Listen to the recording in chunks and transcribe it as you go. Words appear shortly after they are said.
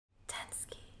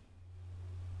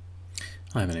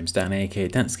Hi, my name's Dan, aka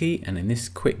Dansky, and in this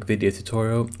quick video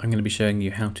tutorial I'm going to be showing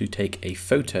you how to take a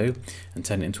photo and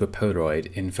turn it into a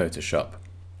Polaroid in Photoshop.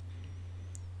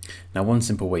 Now, one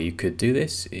simple way you could do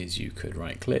this is you could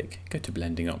right click, go to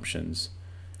blending options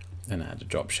and add a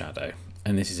drop shadow,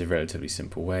 and this is a relatively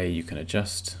simple way. You can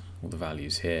adjust all the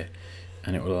values here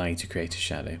and it will allow you to create a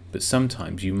shadow, but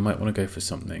sometimes you might want to go for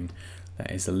something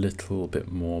that is a little bit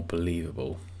more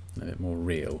believable, a bit more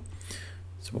real.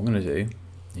 So what I'm going to do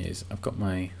is I've got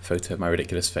my photo of my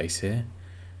ridiculous face here.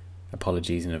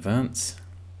 Apologies in advance,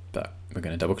 but we're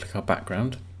going to double click our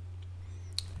background.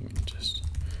 Just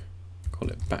call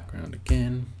it background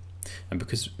again, and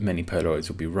because many Polaroids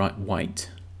will be white,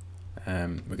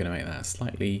 we're going to make that a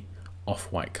slightly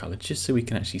off-white color just so we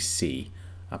can actually see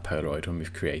our Polaroid when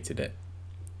we've created it.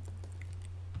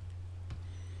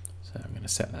 So I'm going to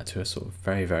set that to a sort of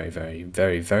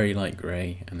very light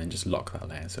grey, and then just lock that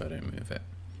layer so I don't move it.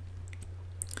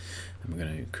 And we're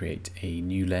going to create a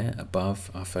new layer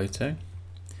above our photo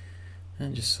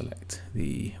and just select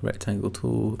the rectangle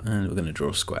tool, and we're going to draw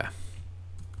a square.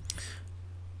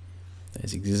 That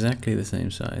is exactly the same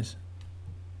size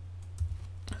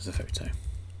as the photo.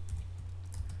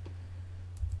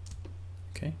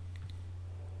 Okay,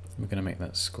 we're going to make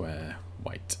that square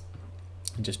white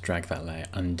and just drag that layer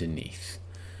underneath.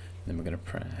 Then we're going to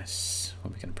press, what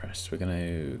are we going to press? We're going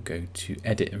to go to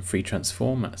Edit and Free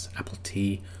Transform. That's Apple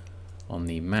T on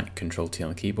the Mac, Control T on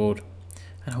the keyboard,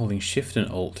 and holding Shift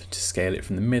and Alt to scale it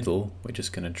from the middle, we're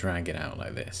just going to drag it out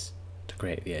like this to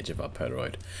create the edge of our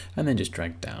Polaroid, and then just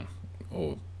drag down.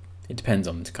 Or it depends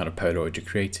on the kind of Polaroid you're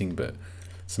creating, but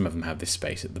some of them have this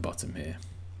space at the bottom here.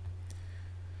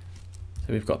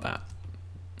 So we've got that.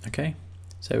 Okay,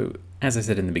 so as I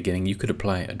said in the beginning, you could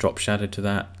apply a drop shadow to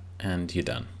that and you're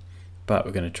done, but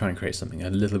we're going to try and create something a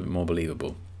little bit more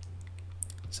believable.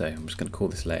 So I'm just going to call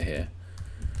this layer here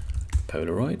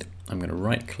Polaroid. I'm going to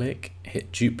right click,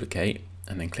 hit duplicate,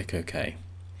 and then click OK.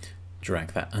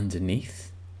 Drag that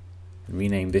underneath and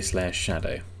rename this layer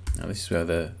shadow. Now this is where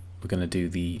we're going to do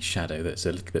the shadow that's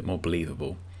a little bit more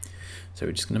believable. So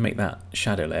we're just going to make that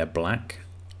shadow layer black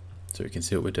so we can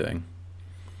see what we're doing.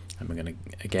 And we're going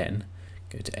to again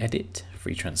go to Edit,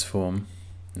 Free Transform.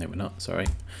 No, we're not, sorry.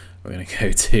 We're going to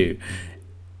go to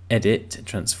Edit,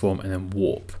 Transform, and then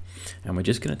Warp. And we're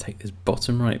just going to take this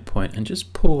bottom right point and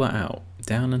just pull that out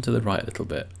down and to the right a little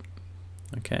bit.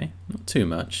 Okay, not too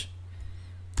much.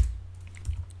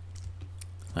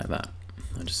 Like that.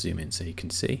 I'll just zoom in so you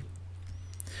can see.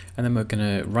 And then we're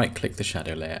going to right click the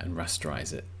shadow layer and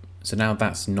rasterize it. So now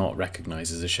that's not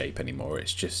recognized as a shape anymore.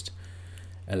 It's just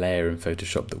a layer in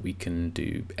Photoshop that we can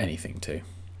do anything to.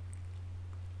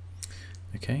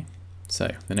 Okay,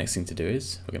 so the next thing to do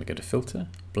is we're going to go to Filter,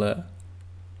 Blur,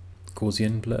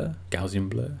 Gaussian blur,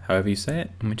 however you say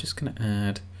it, and we're just going to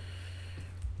add,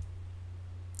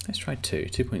 let's try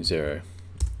 2.0.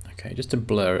 Okay, just to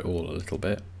blur it all a little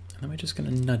bit, and then we're just going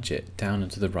to nudge it down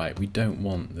and to the right. We don't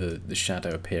want the shadow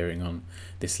appearing on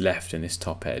this left and this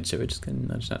top edge, so we're just going to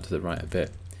nudge that to the right a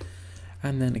bit,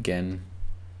 and then again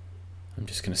I'm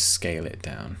just going to scale it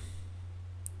down.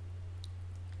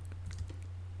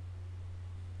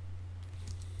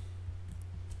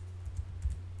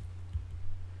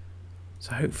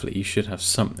 So hopefully you should have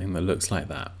something that looks like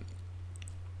that.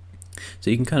 So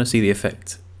you can kind of see the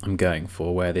effect I'm going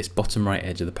for, where this bottom right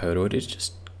edge of the Polaroid is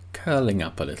just curling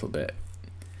up a little bit.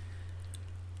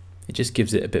 It just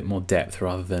gives it a bit more depth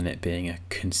rather than it being a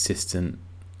consistent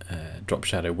drop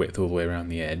shadow width all the way around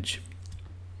the edge.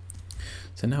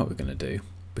 So now what we're going to do,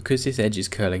 because this edge is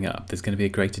curling up, there's going to be a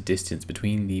greater distance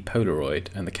between the Polaroid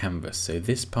and the canvas. So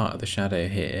this part of the shadow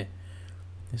here,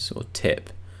 this sort of tip,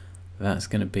 that's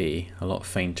going to be a lot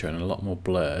fainter and a lot more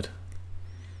blurred.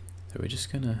 So we're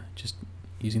just going to,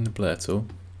 using the blur tool,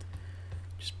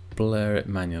 just blur it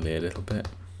manually a little bit.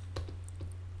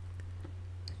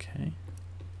 Okay.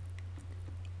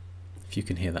 If you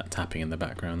can hear that tapping in the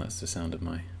background, that's the sound of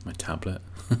my tablet.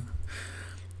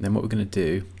 Then what we're going to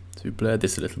do, so we blurred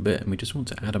this a little bit and we just want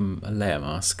to add a layer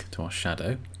mask to our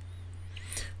shadow.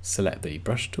 Select the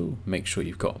brush tool, make sure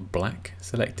you've got black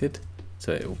selected,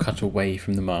 so it will cut away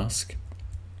from the mask,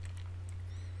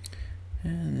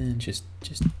 and then just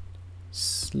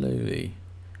slowly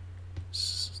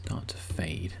start to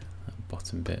fade that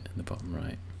bottom bit in the bottom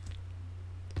right.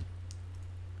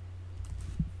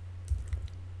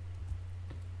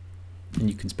 And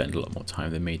you can spend a lot more time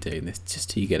than me doing this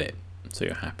just till you get it so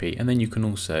you're happy, and then you can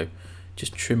also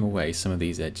just trim away some of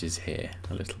these edges here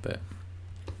a little bit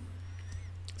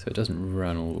so it doesn't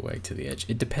run all the way to the edge.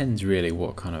 It depends really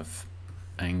what kind of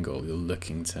angle you're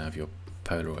looking to have your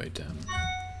Polaroid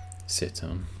sit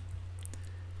on.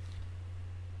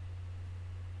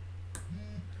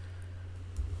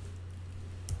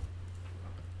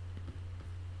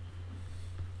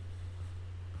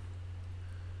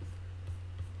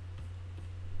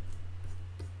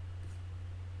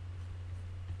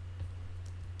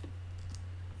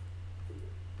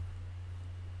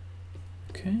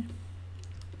 Okay.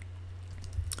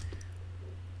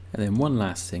 And then one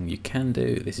last thing you can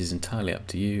do, this is entirely up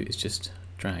to you, is just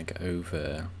drag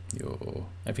over your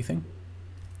everything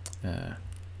and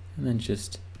then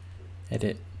just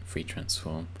edit, free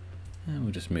transform, and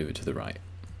we'll just move it to the right.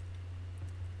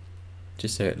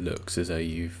 Just so it looks as though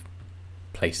you've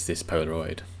placed this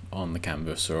Polaroid on the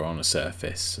canvas or on a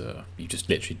surface, or you just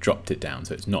literally dropped it down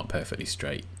so it's not perfectly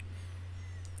straight.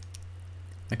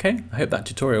 Okay, I hope that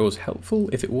tutorial was helpful.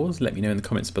 If it was, let me know in the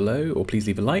comments below, or please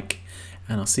leave a like,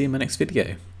 and I'll see you in my next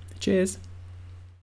video. Cheers!